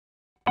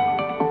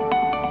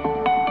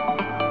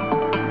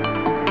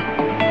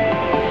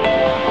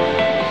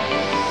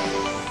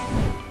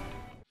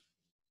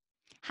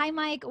Hi,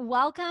 Mike.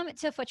 Welcome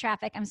to Foot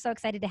Traffic. I'm so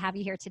excited to have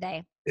you here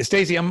today.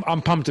 Stacey, I'm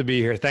pumped to be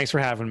here. Thanks for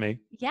having me.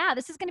 Yeah,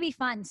 this is going to be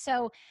fun.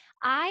 So,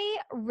 I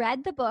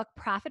read the book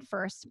Profit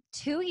First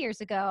 2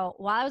 years ago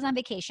while I was on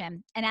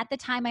vacation. And at the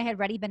time, I had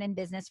already been in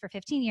business for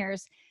 15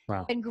 years,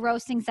 Wow. been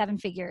grossing seven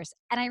figures.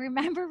 And I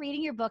remember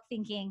reading your book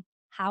thinking,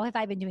 how have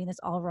I been doing this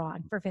all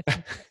wrong for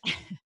 15 years?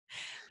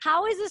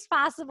 How is this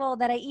possible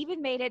that I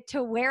even made it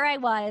to where I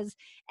was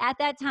at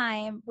that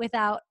time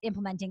without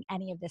implementing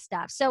any of this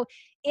stuff? So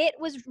it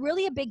was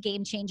really a big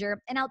game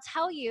changer. And I'll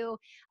tell you,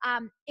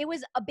 it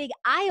was a big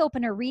eye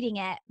opener reading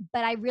it,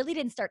 but I really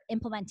didn't start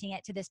implementing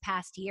it to this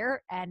past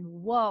year. And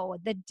whoa,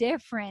 the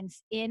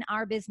difference in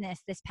our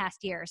business this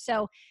past year.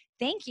 So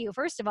thank you,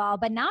 first of all.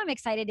 But now I'm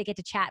excited to get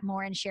to chat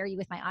more and share you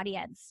with my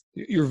audience.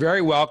 You're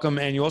very welcome.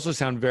 And you also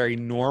sound very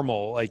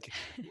normal. Like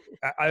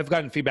I've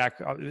gotten feedback.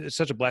 It's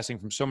such a blessing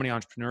from so many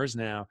entrepreneurs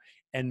now.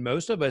 And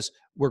most of us,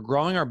 we're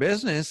growing our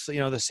business. You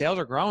know, the sales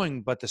are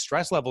growing, but the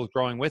stress level is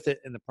growing with it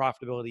and the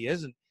profitability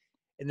isn't.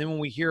 And then when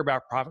we hear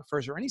about Profit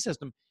First or any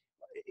system,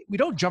 we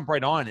don't jump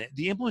right on it.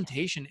 The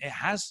implementation,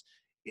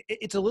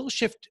 it's a little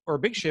shift or a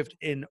big shift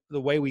in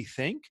the way we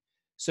think.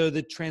 So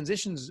the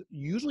transition's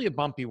usually a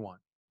bumpy one.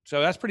 So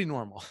that's pretty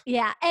normal.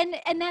 Yeah. And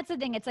that's the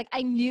thing. It's like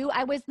I knew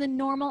I was the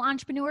normal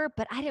entrepreneur,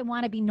 but I didn't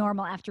want to be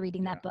normal after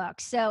reading that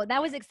book. So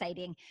that was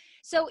exciting.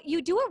 So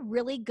you do a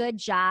really good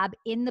job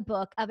in the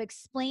book of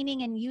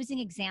explaining and using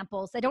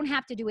examples that don't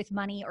have to do with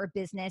money or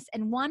business.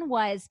 And one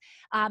was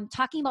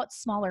talking about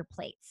smaller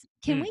plates.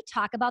 Can we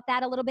talk about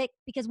that a little bit?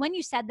 Because when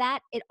you said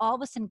that, it all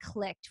of a sudden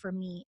clicked for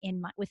me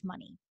with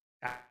money.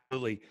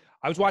 Absolutely.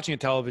 I was watching a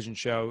television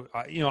show.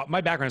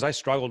 My background is I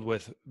struggled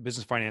with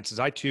business finances.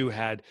 I too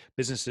had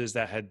businesses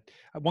that had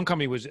one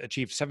company was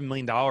achieved $7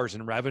 million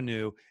in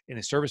revenue in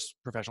a service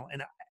professional.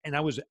 And I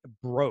was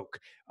broke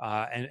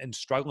and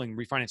struggling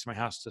refinancing my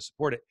house to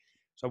support it.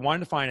 So I wanted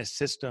to find a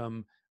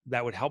system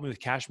that would help me with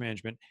cash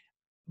management.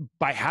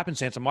 By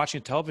happenstance, I'm watching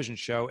a television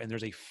show and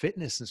there's a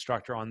fitness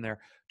instructor on there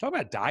talking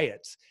about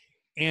diets.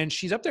 And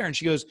she's up there and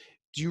she goes,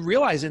 do you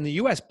realize in the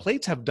US,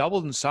 plates have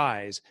doubled in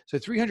size? So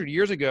 300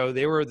 years ago,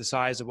 they were the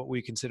size of what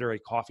we consider a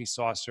coffee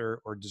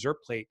saucer or dessert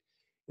plate.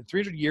 In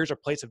 300 years, our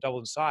plates have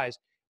doubled in size,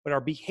 but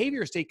our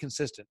behavior stayed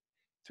consistent.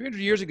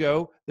 300 years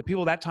ago, the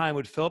people at that time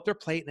would fill up their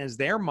plate, and as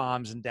their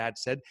moms and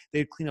dads said,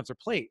 they'd clean up their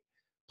plate.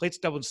 Plates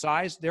doubled in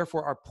size,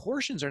 therefore our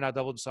portions are now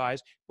doubled in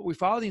size, but we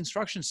follow the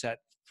instruction set,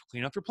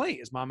 clean up your plate,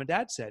 as mom and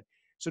dad said.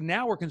 So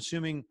now we're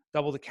consuming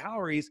double the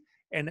calories,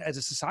 and as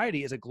a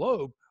society, as a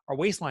globe, our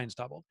waistline's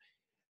doubled.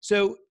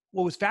 So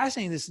what was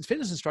fascinating, this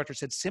fitness instructor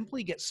said,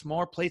 simply get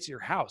smaller plates at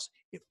your house.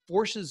 It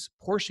forces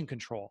portion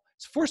control.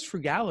 It's forced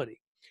frugality.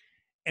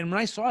 And when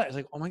I saw that, I was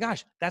like, oh my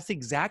gosh, that's the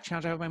exact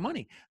challenge I have with my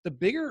money. The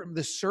bigger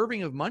the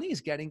serving of money is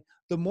getting,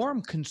 the more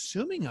I'm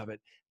consuming of it.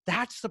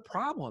 That's the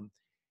problem.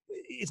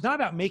 It's not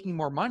about making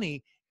more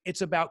money.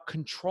 It's about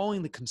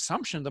controlling the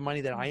consumption of the money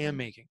that I am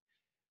making.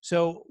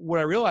 So what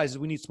I realized is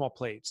we need small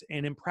plates.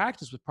 And in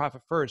practice with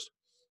Profit First,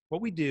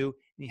 what we do,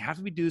 and you have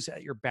to do this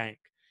at your bank.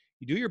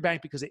 You do your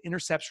bank because it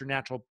intercepts your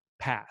natural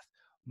path.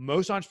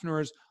 Most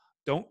entrepreneurs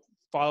don't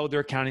follow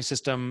their accounting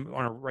system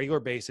on a regular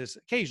basis,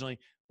 occasionally,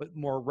 but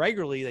more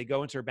regularly, they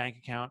go into their bank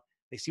account,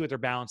 they see what their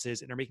balance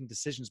is, and they're making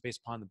decisions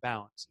based upon the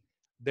balance.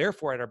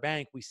 Therefore, at our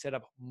bank, we set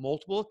up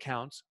multiple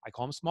accounts, I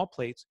call them small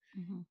plates,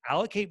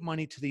 allocate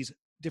money to these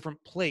different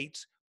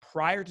plates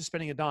prior to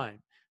spending a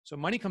dime. So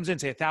money comes in,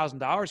 say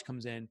 $1,000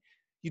 comes in,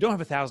 you don't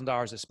have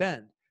 $1,000 to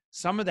spend.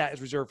 Some of that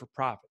is reserved for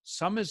profit.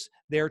 Some is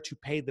there to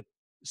pay the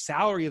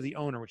salary of the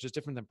owner, which is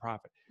different than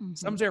profit.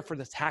 Some's there for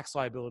the tax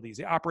liabilities,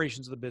 the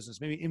operations of the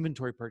business, maybe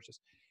inventory purchase.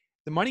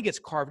 The money gets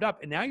carved up,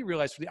 and now you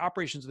realize for the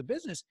operations of the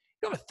business,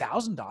 you don't have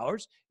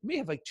 $1,000. You may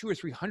have like $200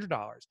 or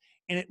 $300,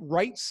 and it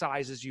right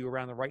sizes you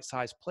around the right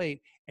size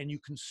plate, and you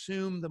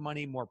consume the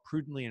money more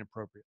prudently and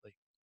appropriately.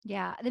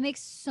 Yeah, that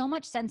makes so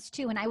much sense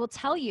too. And I will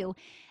tell you,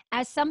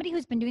 as somebody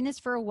who's been doing this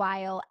for a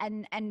while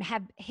and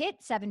have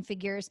hit seven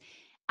figures,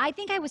 I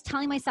think I was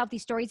telling myself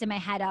these stories in my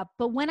head up,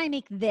 but when I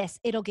make this,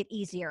 it'll get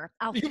easier.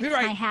 I'll fix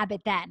my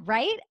habit then,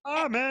 right?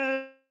 Oh,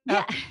 man.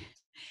 Yeah.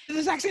 The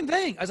exact same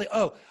thing. I was like,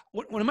 oh,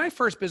 when my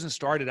first business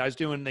started, I was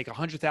doing like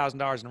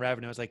 $100,000 in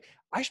revenue. I was like,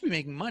 I should be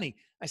making money.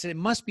 I said, it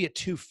must be at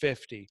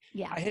 250.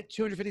 Yeah. I hit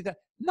 250,000,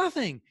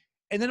 nothing.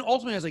 And then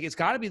ultimately I was like, it's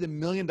gotta be the $1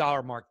 million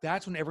mark.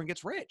 That's when everyone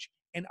gets rich.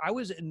 And I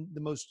was in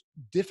the most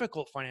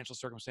difficult financial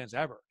circumstance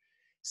ever.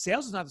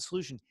 Sales is not the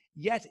solution,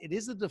 yet it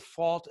is the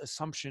default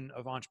assumption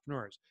of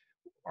entrepreneurs.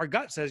 Our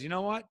gut says, you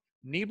know what?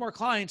 Need more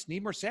clients,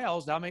 need more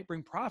sales. That might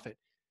bring profit.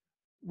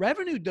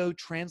 Revenue, though,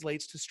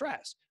 translates to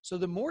stress. So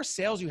the more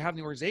sales you have in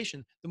the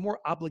organization, the more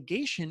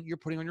obligation you're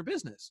putting on your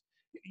business.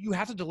 You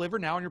have to deliver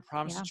now on your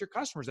promises to your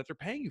customers that they're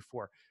paying you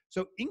for.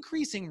 So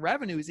increasing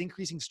revenue is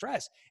increasing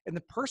stress. And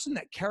the person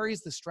that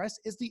carries the stress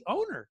is the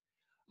owner.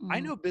 I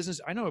know a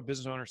business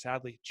owner,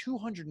 sadly,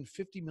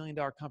 $250 million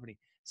company.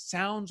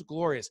 Sounds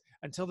glorious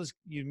until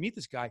you meet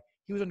this guy.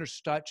 He was under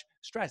such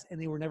stress and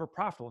they were never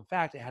profitable. In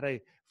fact, it had a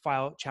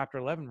file Chapter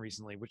 11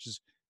 recently, which is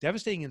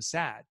devastating and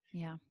sad.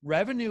 Yeah.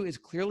 Revenue is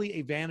clearly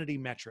a vanity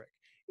metric.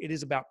 It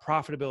is about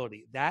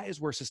profitability. That is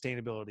where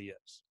sustainability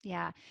is.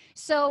 Yeah.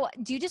 So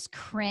do you just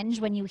cringe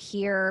when you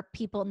hear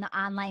people in the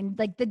online,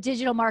 like the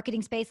digital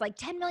marketing space, like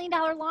 $10 million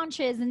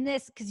launches and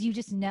this, because you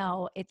just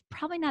know it's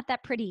probably not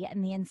that pretty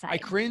in the I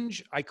inside?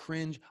 cringe. I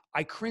cringe.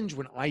 I cringe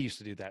when I used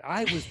to do that.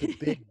 I was the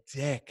big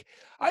dick.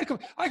 I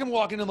can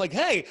walk in and like,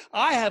 hey,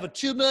 I have a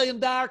 $2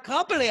 million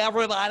company,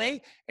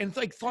 everybody, and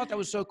like thought that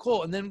was so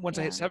cool. And then once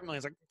I hit Yeah. 7 million,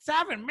 it's like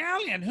 7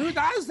 million. Who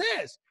does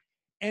this?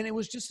 And it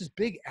was just this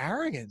big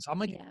arrogance. I'm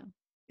like, Yeah.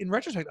 in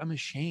retrospect, I'm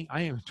ashamed.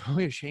 I am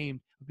totally ashamed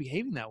of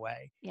behaving that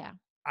way. Yeah.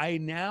 I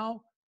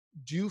now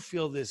do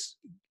feel this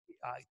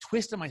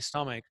twist in my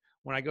stomach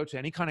when I go to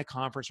any kind of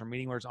conference or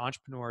meeting where it's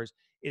entrepreneurs.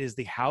 It is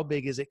the how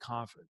big is it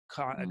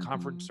Hmm.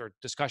 conference or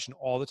discussion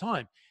all the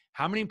time.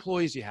 How many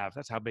employees do you have?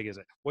 That's how big is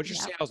it. What's your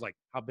Yep. sales like?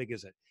 How big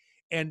is it?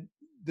 And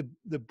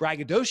the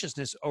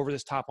braggadociousness over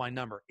this top line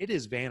number, it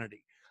is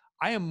vanity.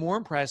 I am more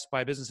impressed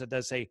by a business that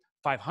does say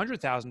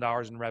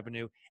 $500,000 in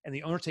revenue and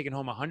the owner's taking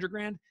home 100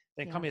 grand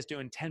than a Yeah. company that's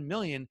doing 10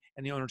 million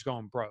and the owner's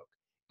going broke.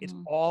 It's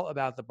Mm. all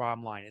about the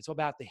bottom line. It's all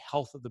about the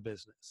health of the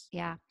business.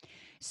 Yeah.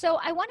 So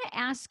I want to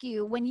ask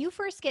you, when you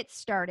first get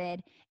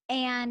started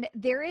and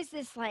there is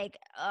this like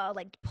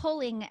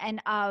pulling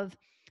and of,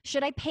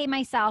 should I pay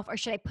myself or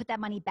should I put that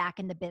money back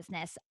in the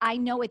business? I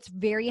know it's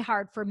very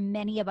hard for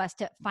many of us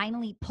to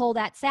finally pull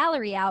that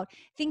salary out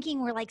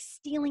thinking we're like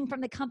stealing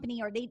from the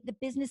company or the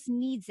business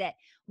needs it.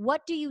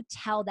 What do you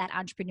tell that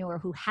entrepreneur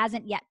who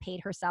hasn't yet paid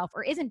herself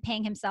or isn't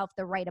paying himself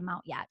the right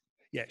amount yet?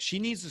 Yeah, she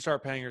needs to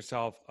start paying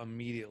herself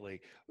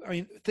immediately. I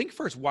mean, think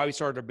first why we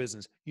started our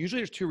business. Usually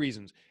there's two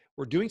reasons.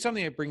 We're doing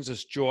something that brings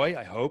us joy,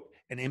 I hope,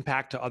 and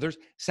impact to others.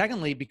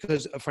 Secondly,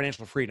 because of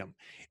financial freedom.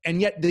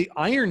 And yet the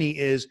irony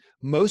is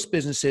most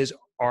businesses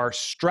are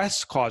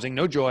stress causing,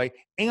 no joy,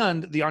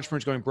 and the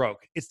entrepreneur's going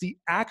broke. It's the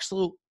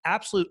absolute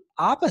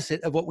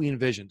opposite of what we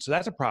envisioned. So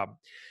that's a problem.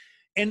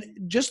 And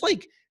just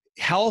like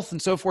health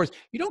and so forth,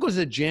 you don't go to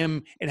the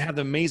gym and have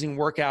the amazing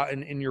workout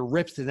and you're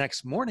ripped the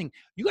next morning.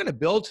 You got to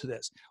build to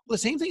this. Well, the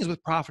same thing is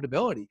with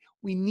profitability.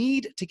 We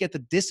need to get the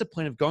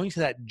discipline of going to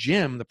that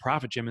gym, the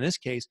profit gym in this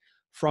case,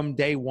 from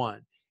day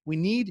one. We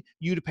need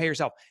you to pay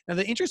yourself. Now,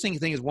 the interesting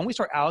thing is when we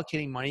start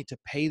allocating money to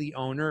pay the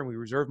owner and we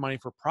reserve money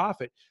for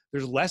profit,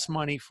 there's less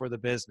money for the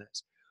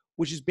business,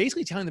 which is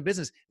basically telling the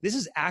business, this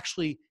is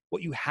actually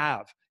what you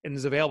have and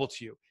is available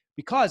to you.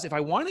 Because if I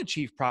want to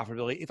achieve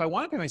profitability, if I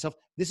want to pay myself,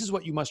 this is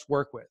what you must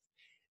work with.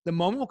 The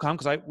moment will come,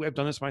 because I've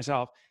done this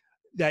myself,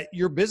 that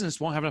your business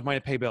won't have enough money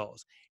to pay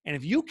bills. And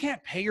if you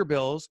can't pay your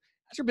bills,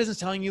 that's your business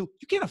telling you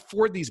you can't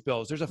afford these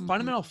bills. There's a Mhm.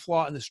 fundamental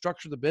flaw in the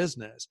structure of the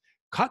business.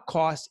 Cut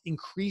costs,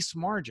 increase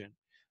margin.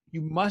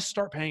 You must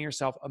start paying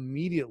yourself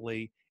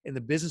immediately, and the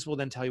business will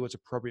then tell you what's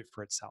appropriate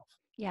for itself.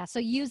 Yeah. So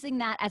using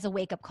that as a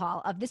wake up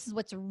call of this is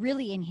what's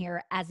really in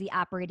here as the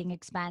operating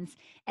expense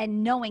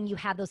and knowing you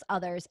have those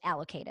others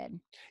allocated.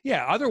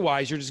 Yeah,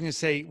 otherwise you're just going to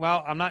say,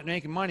 well, I'm not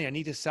making money. I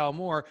need to sell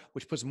more,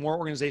 which puts more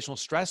organizational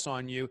stress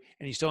on you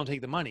and you still don't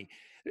take the money.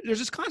 There's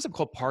this concept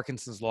called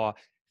Parkinson's law.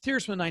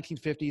 Theorist from the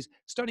 1950s,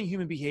 studying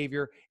human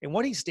behavior. And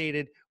what he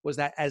stated was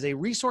that as a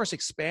resource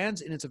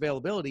expands in its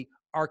availability,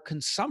 our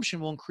consumption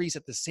will increase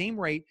at the same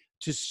rate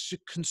to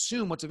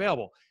consume what's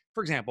available.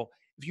 For example,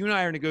 if you and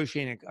I are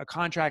negotiating a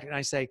contract and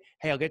I say,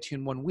 hey, I'll get to you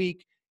in 1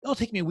 week, it'll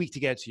take me a week to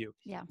get to you.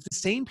 Yeah. If the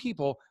same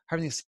people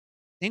having the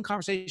same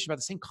conversation about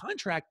the same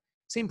contract,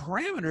 same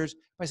parameters,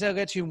 if I say I'll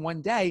get to you in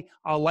 1 day,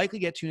 I'll likely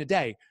get to you in a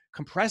day.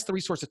 Compress the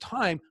resource of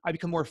time, I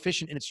become more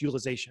efficient in its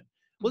utilization.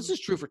 Well, this Mm. is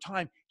true for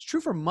time. It's true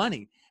for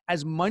money.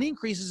 As money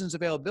increases in its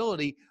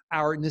availability,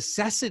 our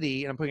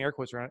necessity, and I'm putting air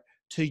quotes around it,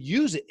 to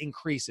use it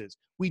increases.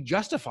 We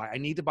justify, I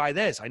need to buy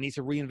this. I need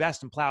to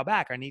reinvest and plow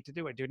back. I need to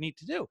do it. I do need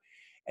to do.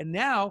 And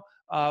now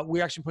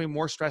we're actually putting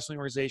more stress on the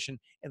organization,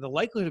 and the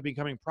likelihood of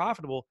becoming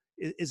profitable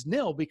is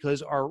nil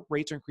because our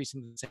rates are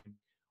increasing the same.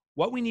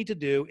 What we need to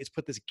do is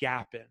put this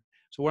gap in.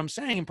 So what I'm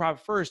saying in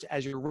Profit First,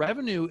 as your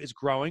revenue is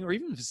growing, or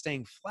even if it's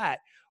staying flat,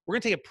 we're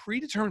going to take a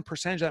predetermined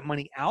percentage of that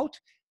money out,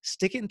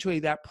 stick it into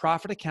that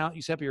profit account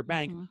you set up at your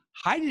bank, Mhm.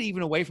 hide it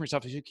even away from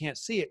yourself so you can't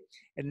see it.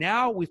 And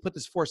now we've put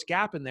this forced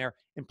gap in there,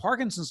 and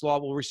Parkinson's law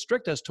will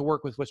restrict us to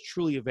work with what's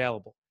truly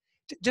available.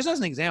 Just as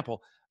an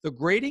example, the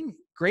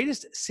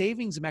greatest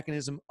savings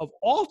mechanism of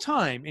all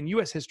time in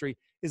US history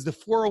is the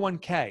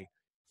 401k.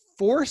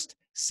 Forced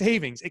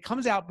savings. It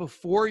comes out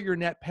before your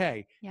net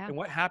pay. Yeah. And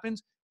what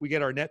happens? We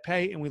get our net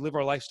pay and we live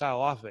our lifestyle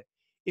off of it.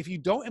 If you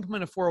don't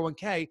implement a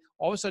 401k,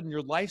 all of a sudden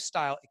your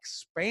lifestyle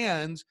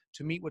expands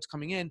to meet what's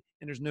coming in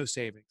and there's no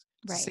savings.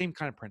 It's the Right. same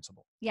kind of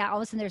principle. Yeah. All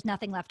of a sudden there's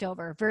nothing left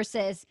over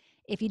versus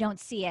if you don't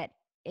see it,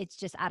 it's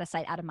just out of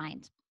sight, out of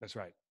mind. That's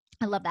right.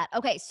 I love that.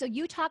 Okay. So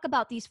you talk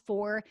about these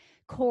four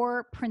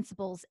core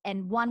principles,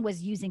 and one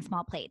was using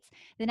small plates.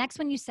 The next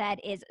one you said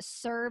is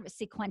serve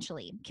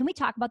sequentially. Can we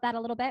talk about that a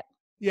little bit?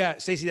 Yeah,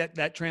 Stacey,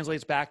 that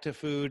translates back to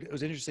food. It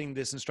was interesting.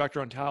 This instructor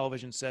on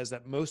television says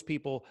that most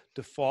people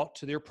default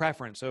to their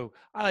preference. So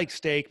I like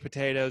steak,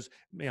 potatoes,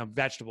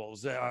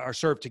 vegetables are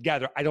served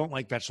together. I don't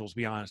like vegetables, to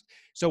be honest.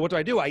 So what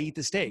do? I eat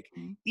the steak,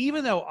 Mhm.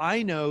 even though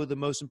I know the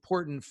most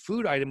important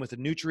food item with the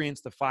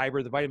nutrients, the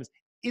fiber, the vitamins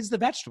is the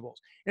vegetables.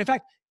 And in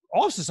fact,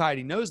 all of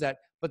society knows that,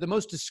 but the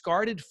most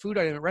discarded food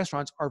item at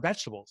restaurants are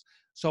vegetables.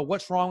 So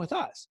what's wrong with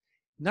us?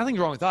 Nothing's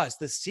wrong with us.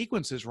 The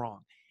sequence is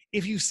wrong.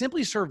 If you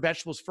simply serve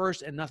vegetables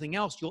first and nothing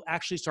else, you'll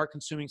actually start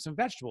consuming some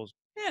vegetables.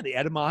 Yeah, the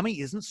edamame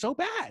isn't so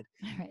bad.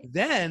 Right.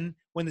 Then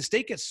when the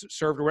steak gets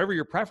served, or whatever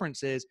your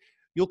preference is,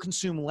 you'll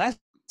consume less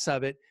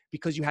of it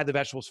because you had the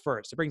vegetables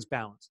first. It brings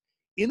balance.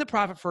 In the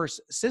profit first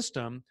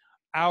system,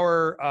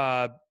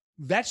 our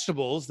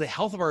vegetables, the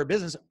health of our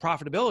business,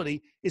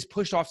 profitability is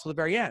pushed off to the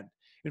very end.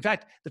 In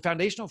fact, the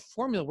foundational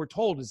formula we're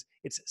told is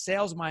it's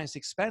sales minus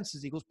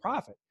expenses equals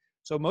profit.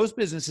 So most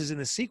businesses in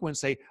the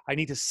sequence say, I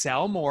need to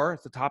sell more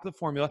at the top of the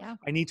formula. Yeah.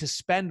 I need to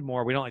spend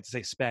more. We don't like to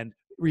say spend,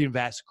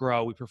 reinvest,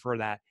 grow. We prefer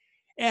that.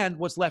 And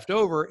what's left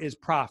over is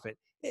profit.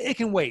 It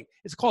can wait.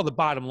 It's called the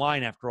bottom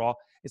line after all.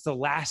 It's the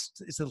last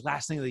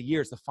thing of the year.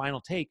 It's the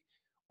final take.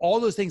 All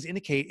those things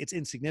indicate it's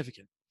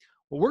insignificant.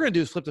 What we're going to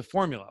do is flip the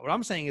formula. What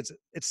I'm saying is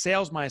it's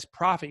sales minus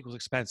profit equals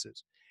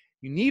expenses.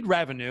 You need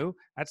revenue.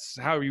 That's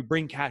how you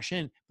bring cash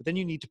in, but then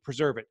you need to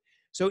preserve it.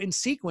 So in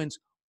sequence,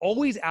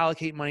 always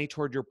allocate money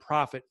toward your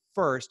profit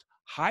first,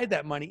 hide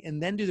that money,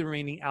 and then do the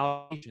remaining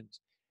allocations.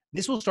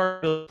 This will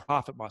start building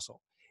profit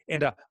muscle.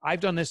 And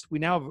I've done this. We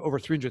now have over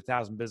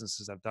 300,000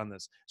 businesses that have done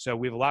this. So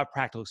we have a lot of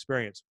practical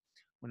experience.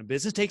 When a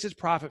business takes its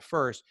profit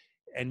first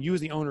and you as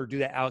the owner do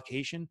that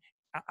allocation,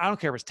 I don't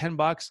care if it's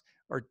 $10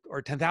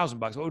 or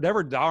 $10,000,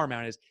 whatever dollar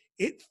amount is,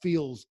 it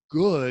feels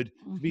good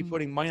to be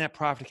putting money in that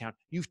profit account.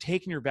 You've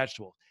taken your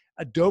vegetables.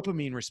 A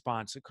dopamine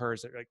response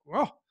occurs that like,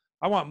 oh,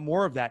 I want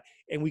more of that.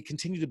 And we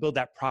continue to build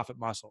that profit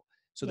muscle.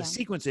 So the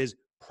sequence is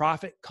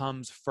profit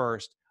comes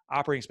first,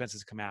 operating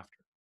expenses come after.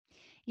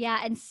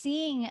 Yeah. And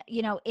seeing,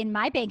 in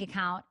my bank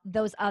account,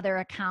 those other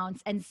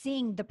accounts and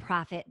seeing the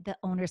profit, the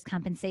owner's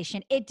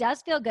compensation, it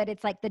does feel good.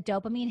 It's like the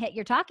dopamine hit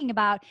you're talking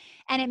about.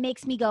 And it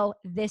makes me go,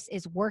 this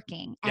is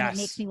working. And it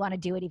makes me want to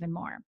do it even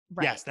more.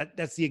 Right. Yes,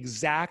 that's the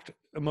exact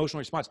emotional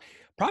response.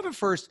 Profit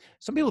first,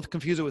 some people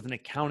confuse it with an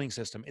accounting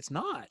system. It's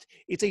not.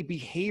 It's a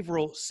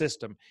behavioral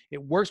system.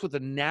 It works with the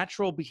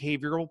natural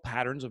behavioral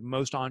patterns of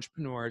most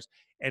entrepreneurs.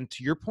 And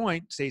to your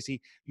point,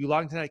 Stacey, you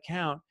log into that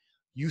account,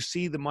 you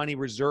see the money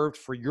reserved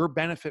for your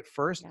benefit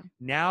first. Yeah.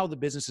 Now the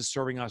business is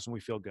serving us and we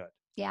feel good.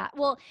 Yeah.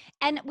 Well,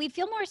 and we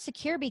feel more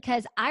secure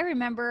because I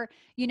remember,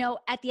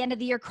 at the end of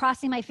the year,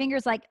 crossing my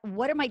fingers, like,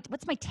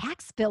 what's my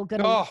tax bill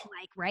going to look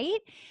like? Right.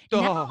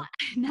 Now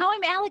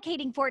I'm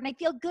allocating for it and I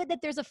feel good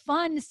that there's a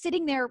fund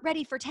sitting there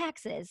ready for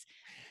taxes.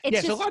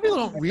 So a lot of people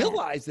don't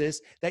realize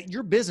this, that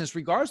your business,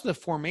 regardless of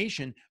the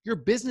formation, your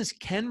business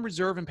can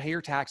reserve and pay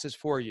your taxes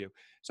for you.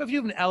 So if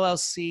you have an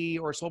LLC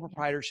or a sole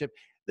proprietorship,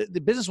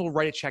 the business will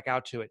write a check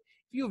out to it.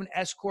 If you have an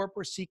S Corp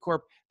or C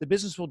Corp, the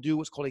business will do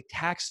what's called a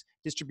tax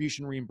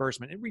distribution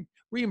reimbursement. It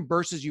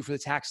reimburses you for the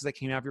taxes that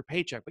came out of your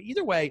paycheck. But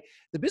either way,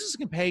 the business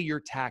can pay your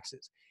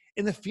taxes.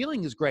 And the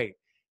feeling is great.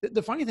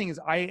 The funny thing is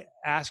I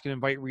ask and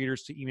invite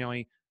readers to email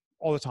me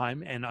all the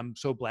time, and I'm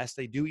so blessed.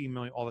 They do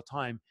email me all the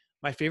time.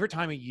 My favorite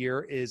time of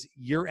year is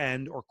year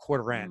end or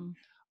quarter end.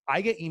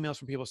 I get emails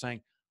from people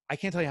saying, I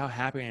can't tell you how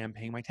happy I am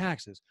paying my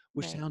taxes,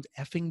 which sounds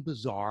effing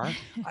bizarre.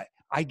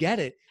 I get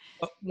it.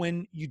 But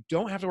when you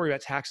don't have to worry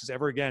about taxes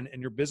ever again and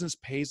your business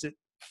pays it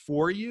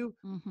for you,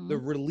 the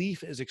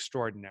relief is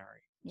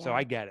extraordinary. Yeah. So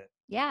I get it.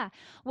 Yeah.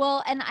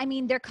 Well, and I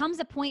mean, there comes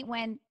a point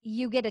when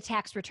you get a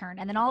tax return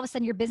and then all of a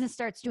sudden your business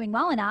starts doing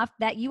well enough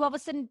that you all of a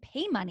sudden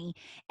pay money.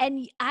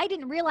 And I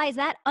didn't realize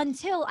that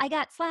until I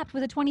got slapped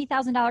with a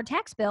 $20,000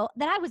 tax bill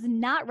that I was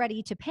not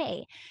ready to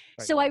pay.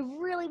 Right. So I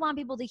really want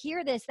people to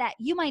hear this, that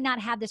you might not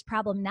have this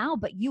problem now,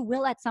 but you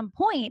will at some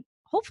point,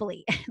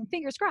 hopefully,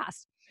 fingers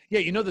crossed.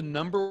 Yeah. The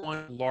number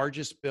one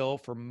largest bill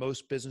for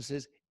most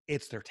businesses,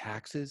 it's their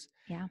taxes.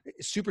 Yeah.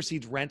 It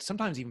supersedes rent,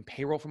 sometimes even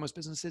payroll for most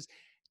businesses.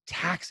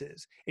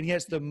 Taxes. And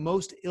yes, the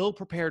most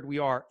ill-prepared we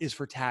are is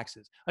for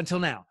taxes until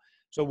now.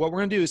 So what we're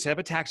going to do is set up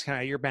a tax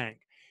account at your bank.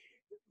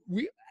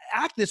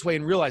 Act this way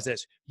and realize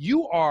this.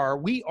 We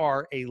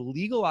are a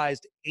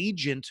legalized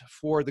agent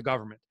for the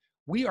government.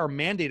 We are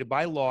mandated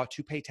by law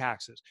to pay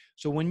taxes.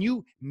 So when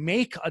you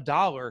make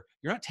 $1,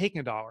 you're not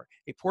taking $1.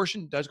 A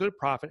portion does go to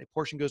profit. A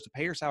portion goes to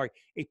pay your salary.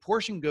 A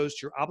portion goes to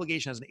your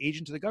obligation as an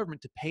agent to the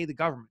government to pay the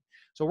government.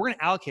 So we're going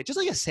to allocate, just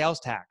like a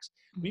sales tax.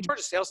 When you charge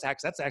a sales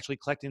tax, that's actually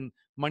collecting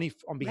money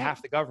on behalf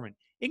of the government.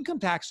 Income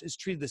tax is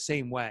treated the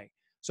same way.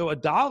 So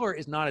 $1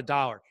 is not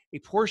 $1. A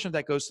portion of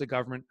that goes to the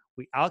government.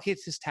 We allocate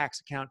this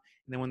tax account.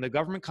 And then when the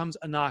government comes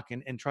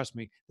a-knocking, and trust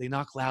me, they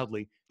knock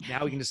loudly,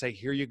 now we can just say,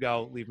 here you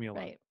go, leave me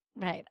alone.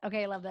 Right.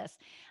 Okay. I love this.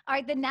 All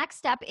right. The next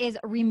step is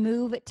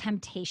remove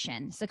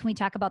temptation. So can we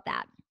talk about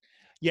that?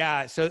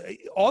 Yeah. So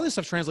all this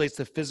stuff translates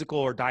to physical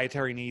or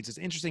dietary needs. It's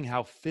interesting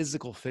how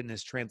physical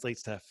fitness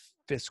translates to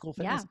fiscal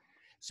fitness. Yeah.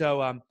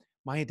 So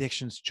my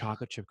addiction's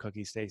chocolate chip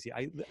cookies, Stacey.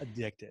 I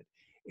addicted.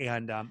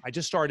 And I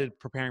just started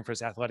preparing for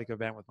this athletic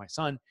event with my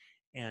son,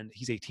 and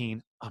he's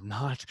 18. I'm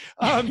not.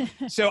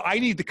 So I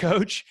need the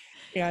coach.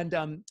 And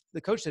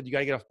the coach said, you got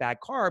to get off bad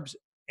carbs.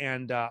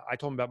 And I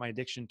told him about my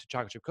addiction to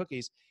chocolate chip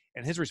cookies.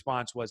 And his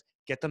response was,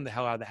 get them the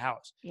hell out of the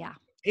house. Yeah.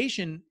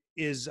 Temptation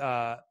is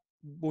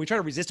when we try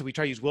to resist it, we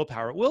try to use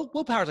willpower.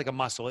 Willpower is like a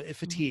muscle. It Mhm.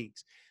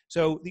 fatigues.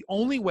 So the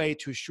only way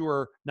to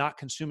assure not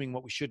consuming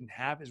what we shouldn't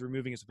have is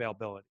removing its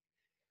availability.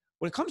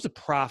 When it comes to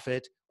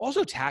profit,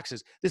 also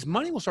taxes, this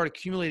money will start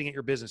accumulating at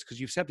your business because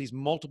you've set these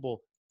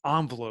multiple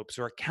envelopes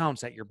or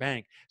accounts at your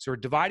bank. So we're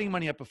dividing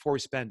money up before we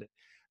spend it.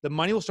 The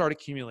money will start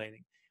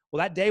accumulating. Well,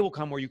 that day will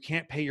come where you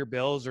can't pay your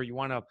bills, or you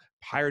want to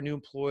hire a new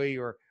employee,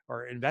 or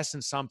invest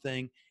in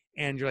something.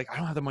 And you're like, I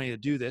don't have the money to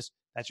do this.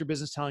 That's your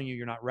business telling you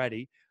you're not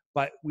ready.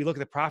 But we look at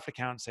the profit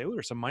account and say, oh,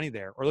 there's some money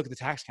there. Or look at the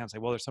tax account and say,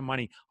 well, there's some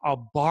money.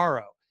 I'll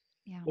borrow.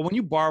 Yeah. Well, when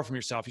you borrow from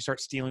yourself, you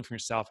start stealing from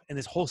yourself, and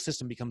this whole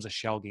system becomes a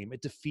shell game.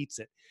 It defeats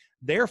it.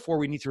 Therefore,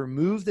 we need to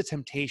remove the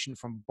temptation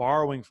from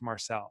borrowing from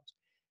ourselves.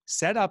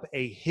 Set up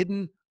a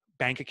hidden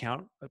bank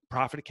account, a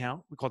profit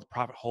account. We call it the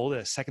profit hold,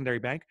 a secondary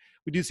bank.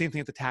 We do the same thing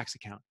at the tax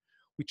account.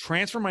 We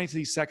transfer money to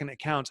these second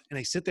accounts, and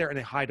they sit there and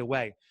they hide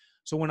away.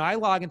 So when I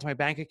log into my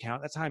bank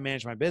account, that's how I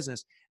manage my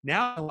business.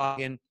 Now I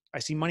log in, I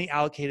see money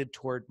allocated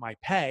toward my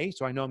pay,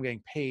 so I know I'm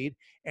getting paid,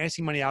 and I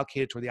see money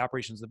allocated toward the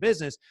operations of the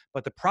business,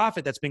 but the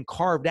profit that's been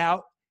carved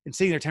out and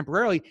sitting there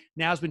temporarily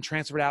now has been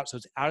transferred out, so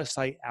it's out of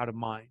sight, out of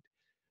mind.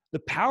 The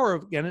power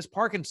of, again, is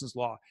Parkinson's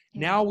law.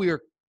 Yeah. Now we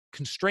are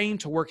constrained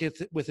to work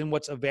within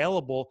what's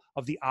available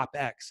of the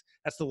OpEx.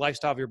 That's the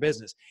lifestyle of your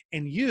business.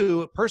 And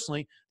you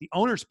personally, the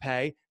owner's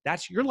pay,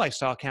 that's your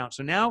lifestyle account.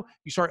 So now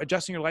you start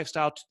adjusting your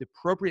lifestyle to the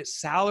appropriate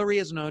salary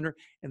as an owner,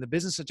 and the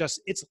business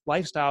adjusts its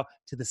lifestyle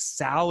to the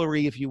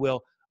salary, if you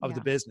will, of the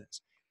Yeah.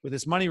 business. With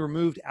this money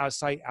removed out of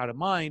sight, out of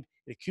mind,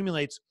 it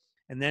accumulates,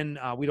 and then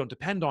we don't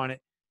depend on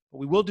it. But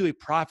we will do a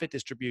profit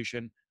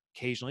distribution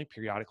occasionally,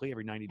 periodically,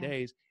 every 90 Yeah.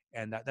 days.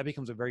 And that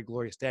becomes a very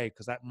glorious day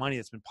because that money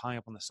that's been piling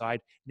up on the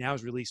side now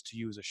is released to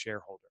you as a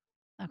shareholder.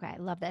 Okay, I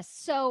love this.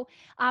 So,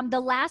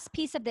 the last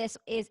piece of this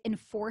is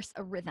enforce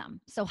a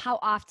rhythm. So, how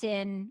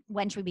often,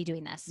 when should we be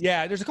doing this?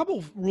 Yeah, there's a couple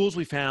of rules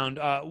we found.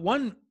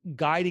 One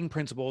guiding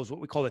principle is what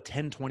we call the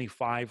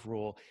 10-25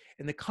 rule.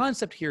 And the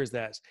concept here is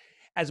this: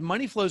 as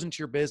money flows into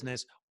your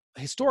business,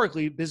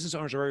 historically, business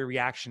owners are very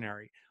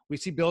reactionary. We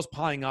see bills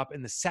piling up,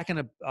 and the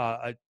second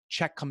a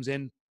check comes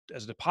in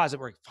as a deposit,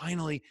 we're like,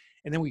 finally,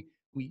 and then we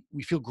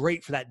feel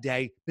great for that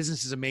day.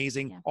 Business is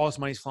amazing. Yeah. All this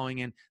money's flowing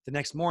in. The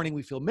next morning,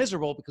 we feel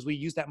miserable because we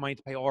use that money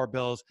to pay all our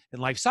bills,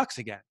 and life sucks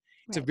again.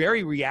 It's a Right.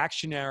 very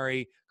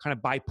reactionary, kind of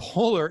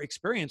bipolar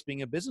experience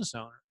being a business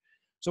owner.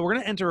 So we're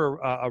going to enter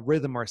a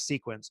rhythm or a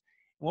sequence.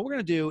 And what we're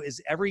going to do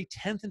is every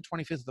 10th and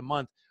 25th of the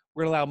month,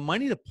 we're going to allow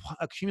money to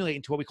accumulate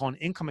into what we call an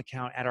income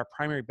account at our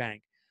primary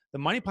bank. The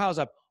money piles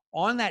up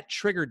on that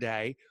trigger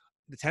day,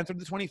 the 10th or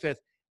the 25th.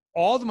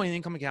 All the money in the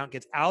income account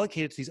gets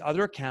allocated to these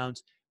other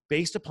accounts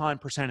based upon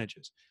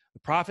percentages. The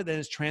profit then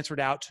is transferred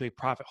out to a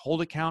profit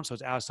hold account, so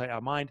it's out of sight, out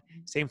of mind.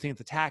 Same thing with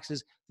the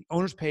taxes. The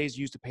owner's pay is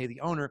used to pay the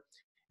owner,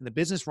 and the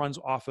business runs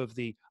off of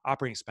the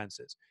operating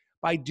expenses.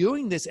 By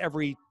doing this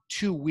every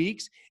 2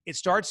 weeks, it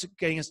starts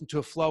getting us into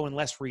a flow and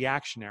less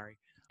reactionary.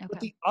 But Okay.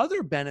 the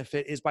other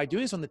benefit is by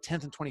doing this on the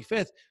 10th and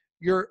 25th,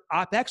 your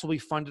OpEx will be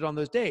funded on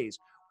those days.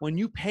 When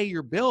you pay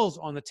your bills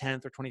on the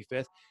 10th or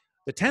 25th,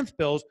 the 10th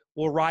bills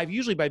will arrive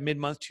usually by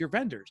mid-month to your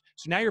vendors.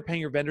 So now you're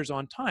paying your vendors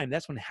on time.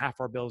 That's when half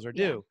our bills are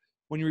Yeah. due.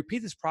 When you repeat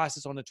this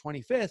process on the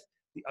 25th,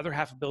 the other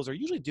half of bills are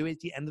usually due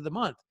at the end of the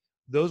month.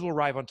 Those will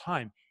arrive on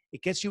time.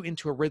 It gets you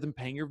into a rhythm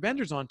paying your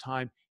vendors on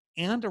time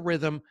and a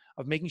rhythm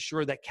of making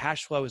sure that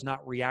cash flow is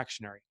not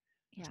reactionary.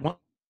 Yeah. So one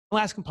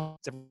last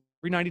component,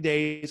 every 90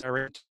 days, I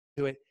read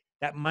to it,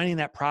 that money in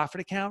that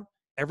profit account,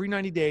 every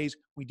 90 days,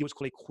 we do what's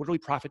called a quarterly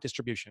profit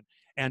distribution.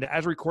 And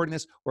as we're recording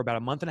this, we're about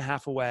a month and a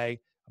half away,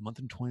 a month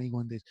and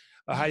 21 days,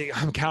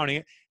 I'm counting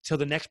it, till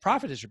the next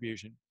profit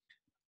distribution.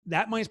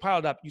 That money's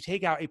piled up. You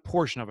take out a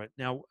portion of it.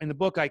 Now, in the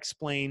book, I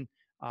explain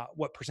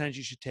what percentage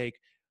you should take,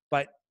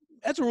 but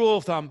as a rule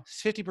of thumb,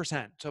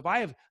 50%. So if I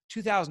have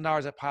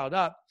 $2,000 that piled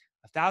up,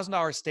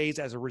 $1,000 stays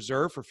as a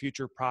reserve for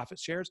future profit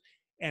shares,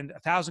 and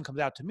 1,000 comes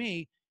out to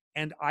me,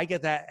 and I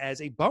get that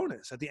as a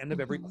bonus at the end of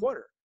every Hmm.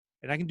 quarter,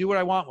 and I can do what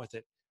I want with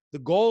it. The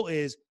goal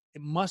is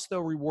it must, though,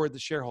 reward the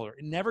shareholder.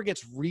 It never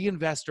gets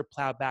reinvested or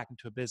plowed back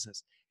into a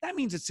business. That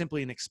means it's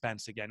simply an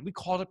expense again. We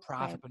called it Right.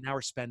 profit, but now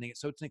we're spending it,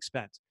 so it's an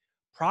expense.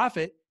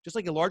 Profit, just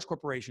like a large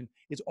corporation,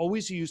 is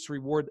always used to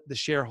reward the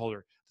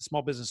shareholder, the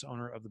small business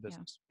owner of the Yeah.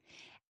 business.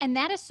 And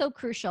that is so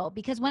crucial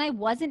because when I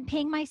wasn't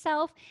paying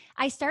myself,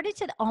 I started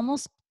to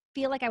almost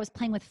feel like I was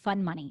playing with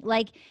fun money.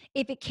 Like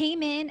if it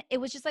came in, it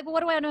was just like, well, what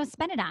do I want to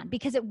spend it on?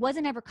 Because it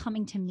wasn't ever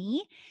coming to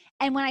me.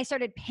 And when I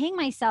started paying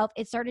myself,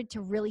 it started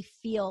to really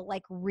feel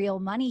like real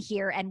money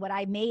here. And what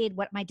I made,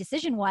 what my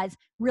decision was,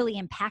 really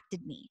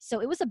impacted me. So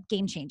it was a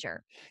game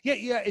changer.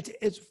 Yeah.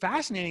 It's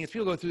fascinating as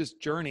people go through this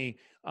journey,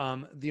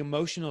 the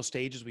emotional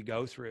stages we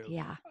go through.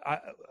 Yeah. I,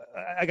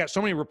 I got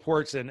so many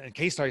reports and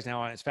case studies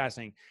now, and it's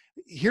fascinating.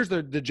 Here's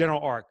the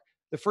general arc.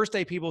 The first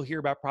day people hear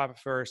about Profit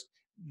First,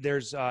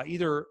 there's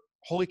either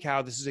holy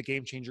cow, this is a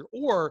game changer,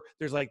 or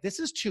there's like, this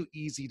is too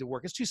easy to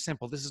work. It's too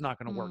simple. This is not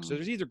going to work. So Mm.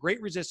 there's either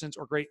great resistance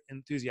or great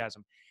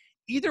enthusiasm.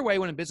 Either way,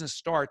 when a business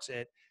starts,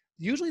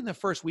 usually in the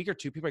first week or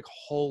two, people are like,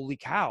 holy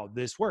cow,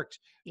 this works.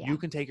 Yeah. You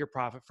can take your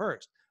profit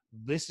first.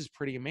 This is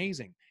pretty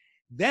amazing.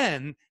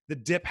 Then the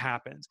dip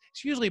happens.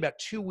 It's usually about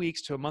 2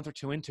 weeks to a month or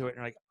two into it. And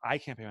you're like, I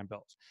can't pay my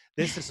bills.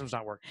 This system's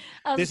not working.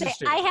 I was This gonna is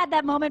say, I stupid. had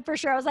that moment for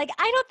sure. I was like,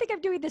 I don't think I'm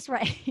doing this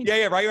right.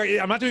 Yeah, right.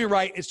 I'm not doing it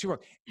right. It's too wrong.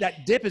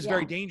 That dip is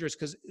very Yeah. dangerous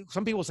because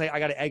some people say, I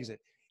got to exit.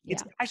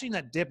 It's Yeah. actually in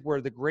that dip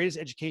where the greatest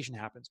education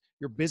happens.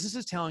 Your business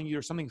is telling you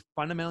there's something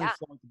fundamentally Yeah.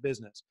 wrong with the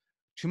business.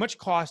 Too much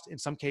cost in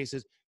some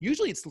cases.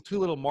 Usually it's too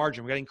little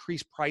margin. We got to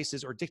increase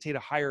prices or dictate a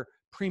higher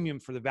premium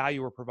for the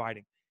value we're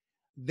providing.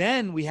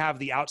 Then we have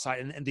the outside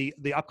and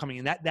the upcoming,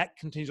 and that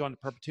continues on to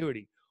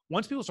perpetuity.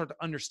 Once people start to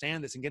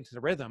understand this and get into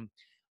the rhythm,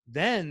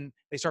 then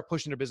they start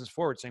pushing their business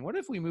forward, saying, what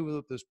if we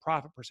move those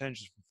profit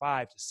percentages from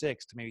 5 to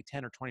 6 to maybe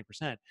 10 or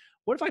 20%?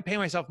 What if I pay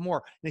myself more?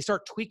 And they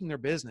start tweaking their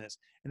business,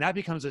 and that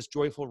becomes this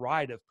joyful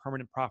ride of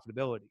permanent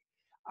profitability.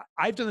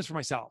 I've done this for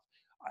myself.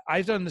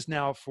 I've done this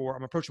now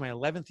I'm approaching my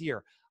 11th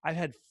year. I've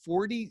had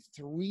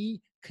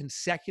 43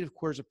 consecutive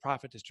quarters of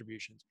profit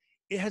distributions.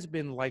 It has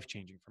been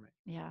life-changing for me.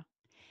 Yeah.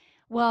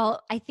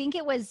 Well, I think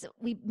it was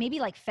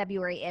maybe like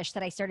February-ish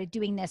that I started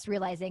doing this,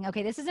 realizing,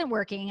 okay, this isn't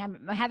working.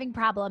 I'm having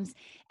problems.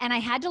 And I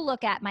had to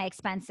look at my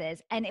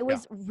expenses. And it Yeah.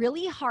 was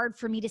really hard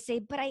for me to say,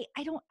 but I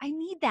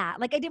need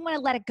that. Like I didn't want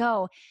to let it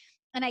go.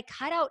 And I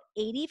cut out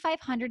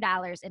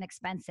 $8,500 in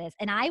expenses.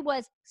 And I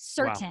was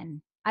Wow.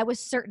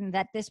 certain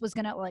that this was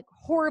going to like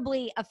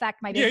horribly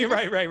affect my Yeah,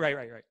 business. you're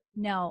right.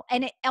 No.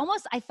 And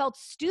I felt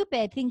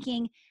stupid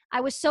thinking I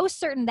was so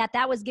certain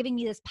that was giving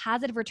me this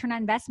positive return on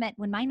investment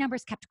when my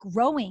numbers kept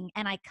growing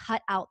and I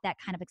cut out that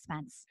kind of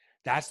expense.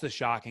 That's the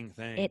shocking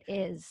thing. It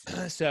is.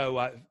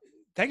 So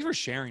thanks for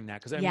sharing that.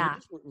 Because I mean, Yeah. you're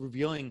just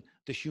revealing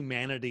the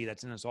humanity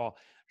that's in us all.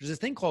 There's this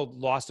thing called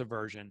loss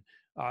aversion.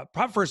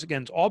 Profit first,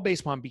 again, it's all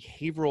based upon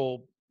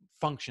behavioral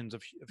functions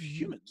of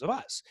humans, of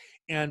us.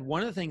 And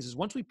one of the things is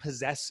once we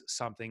possess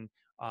something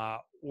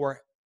or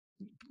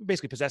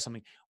basically possess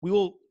something, we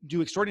will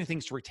do extraordinary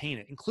things to retain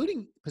it,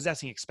 including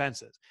possessing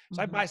expenses.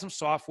 So I buy some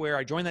software,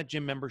 I join that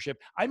gym membership.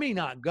 I may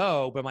not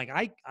go, but I'm like,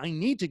 I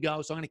need to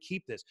go, so I'm going to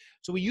keep this.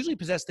 So we usually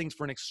possess things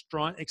for an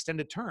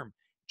extended term.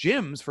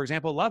 Gyms, for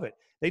example, love it.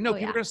 They know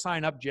people are going to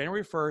sign up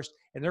January 1st,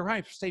 and they're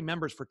going to stay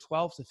members for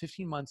 12 to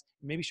 15 months,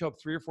 and maybe show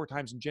up 3 or 4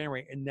 times in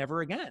January and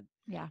never again.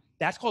 Yeah.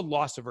 That's called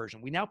loss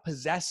aversion. We now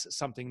possess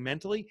something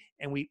mentally,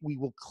 and we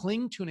will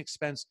cling to an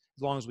expense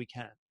as long as we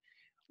can.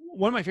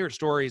 One of my favorite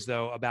stories,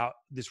 though, about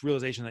this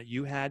realization that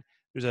you had,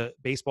 there's a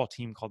baseball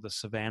team called the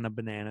Savannah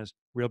Bananas,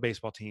 real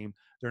baseball team.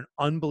 They're an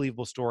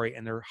unbelievable story,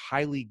 and they're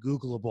highly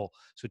Googleable.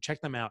 So check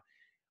them out.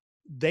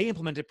 They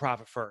implemented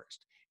Profit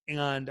First,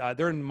 and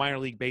they're in minor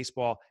league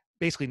baseball.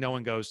 Basically, no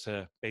one goes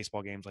to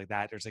baseball games like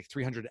that. There's like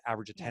 300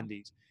 average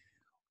attendees.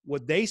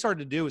 What they started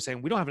to do is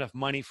saying, we don't have enough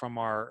money from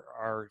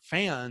our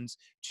fans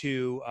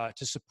to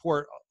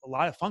support a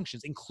lot of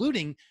functions,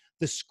 including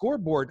the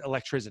scoreboard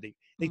electricity.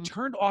 They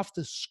turned off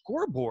the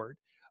scoreboard.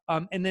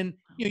 And then,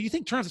 you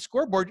think turn off the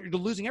scoreboard, you're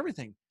losing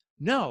everything.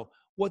 No,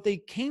 what they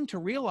came to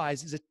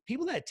realize is that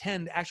people that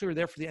attend actually are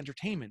there for the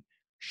entertainment.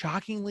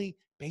 Shockingly,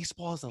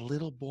 baseball is a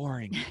little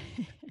boring,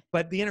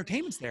 but the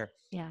entertainment's there.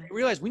 Yeah. They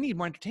realized we need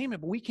more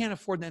entertainment, but we can't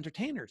afford the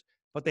entertainers.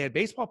 But they had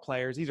baseball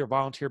players. These are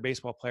volunteer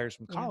baseball players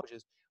from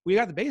colleges. We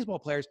got the baseball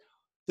players.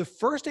 The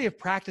first day of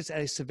practice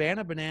at a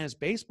Savannah Bananas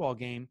baseball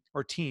game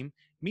or team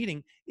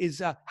meeting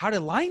is how to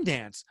line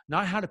dance,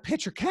 not how to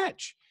pitch or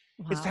catch.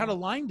 Wow. It's how to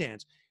line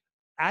dance.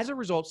 As a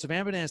result,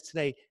 Savannah Bananas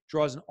today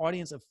draws an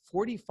audience of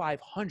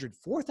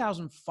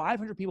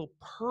 4,500 people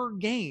per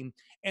game,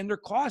 and their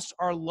costs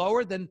are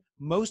lower than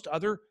most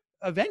other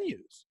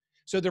venues.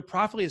 So their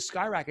profit is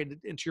skyrocketed.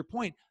 And to your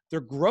point,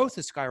 their growth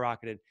is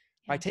skyrocketed.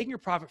 By taking your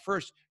profit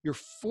first, you're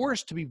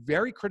forced to be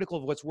very critical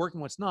of what's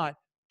working, what's not,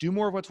 do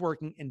more of what's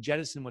working, and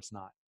jettison what's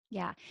not.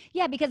 Yeah.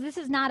 Yeah. Because this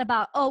is not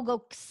about,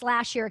 go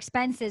slash your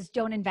expenses,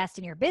 don't invest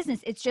in your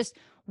business. It's just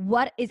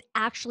what is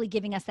actually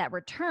giving us that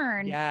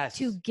return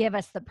to give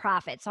us the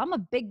profit. So I'm a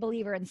big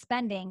believer in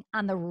spending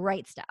on the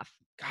right stuff.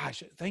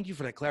 Gosh, thank you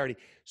for that clarity.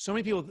 So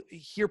many people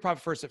hear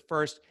profit first at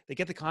first, they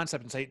get the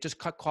concept and say, just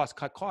cut costs,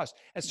 cut costs.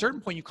 At a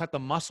certain point, you cut the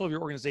muscle of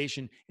your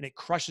organization and it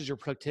crushes your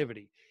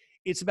productivity.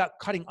 It's about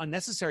cutting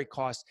unnecessary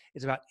costs.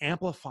 It's about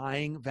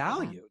amplifying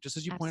value, just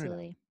as you pointed out.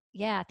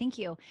 Yeah, thank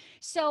you.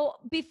 So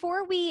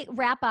before we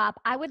wrap up,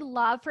 I would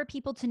love for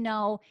people to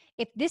know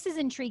if this is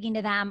intriguing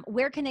to them,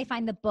 where can they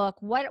find the book?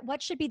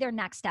 What should be their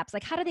next steps?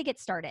 Like, how do they get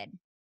started?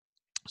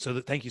 So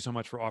thank you so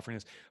much for offering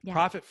this. Yeah.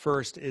 Profit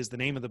First is the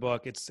name of the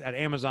book. It's at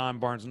Amazon,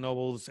 Barnes &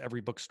 Nobles, every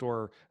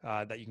bookstore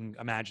that you can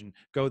imagine.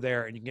 Go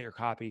there and you can get your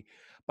copy.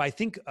 But I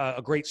think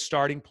a great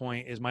starting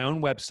point is my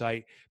own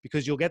website,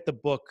 because you'll get the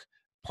book,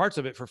 parts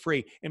of it, for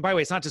free. And by the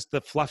way, it's not just the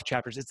fluff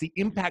chapters, it's the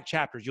impact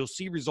chapters. You'll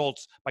see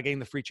results by getting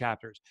the free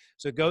chapters.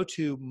 So go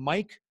to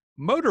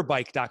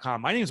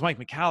MikeMotorbike.com. My name is Mike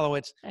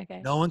Michalowicz. Okay.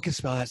 No one can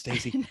spell that,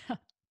 Stacey.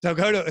 So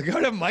go to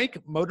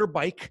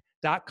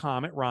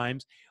MikeMotorbike.com. It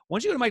rhymes.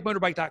 Once you go to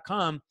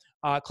MikeMotorbike.com,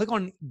 click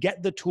on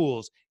Get the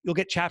Tools. You'll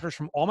get chapters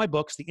from all my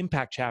books, the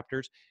impact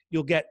chapters.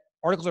 You'll get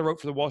articles I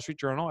wrote for the Wall Street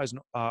Journal as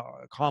a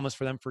columnist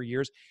for them for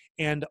years.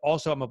 And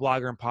also I'm a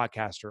blogger and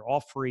podcaster, all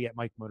free at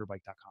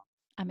MikeMotorbike.com.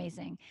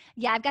 Amazing.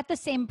 Yeah, I've got the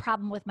same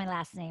problem with my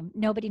last name.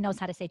 Nobody knows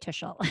how to say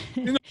Tushel.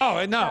 No,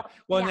 So, no.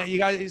 Well, yeah. you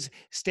guys,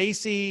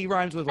 Stacy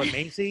rhymes with what,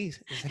 Macy?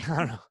 I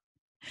don't know.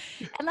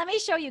 And let me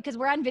show you, because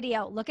we're on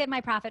video. Look at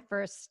my Profit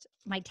First,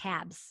 my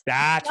tabs.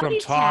 That's All what I'm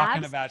these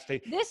talking tabs. about,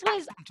 Stacy. This That's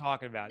was what I'm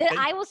talking about.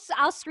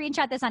 I'll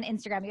screenshot this on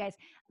Instagram, you guys.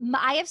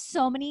 I have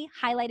so many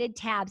highlighted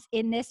tabs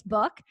in this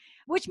book,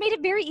 which made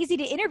it very easy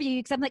to interview you,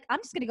 because I'm like, I'm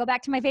just going to go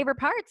back to my favorite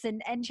parts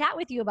and chat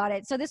with you about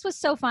it. So this was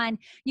so fun.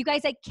 You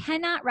guys, I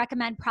cannot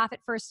recommend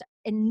Profit First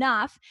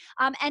enough.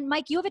 And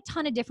Mike, you have a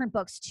ton of different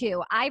books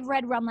too. I've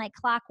read Run Like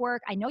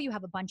Clockwork. I know you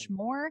have a bunch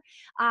more,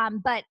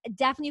 but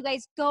definitely you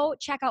guys go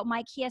check out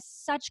Mike. He has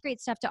such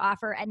great stuff to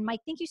offer. And Mike,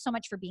 thank you so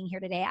much for being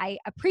here today. I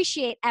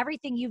appreciate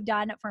everything you've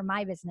done for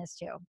my business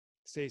too.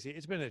 Stacey,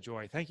 it's been a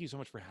joy. Thank you so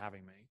much for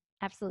having me.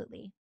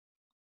 Absolutely.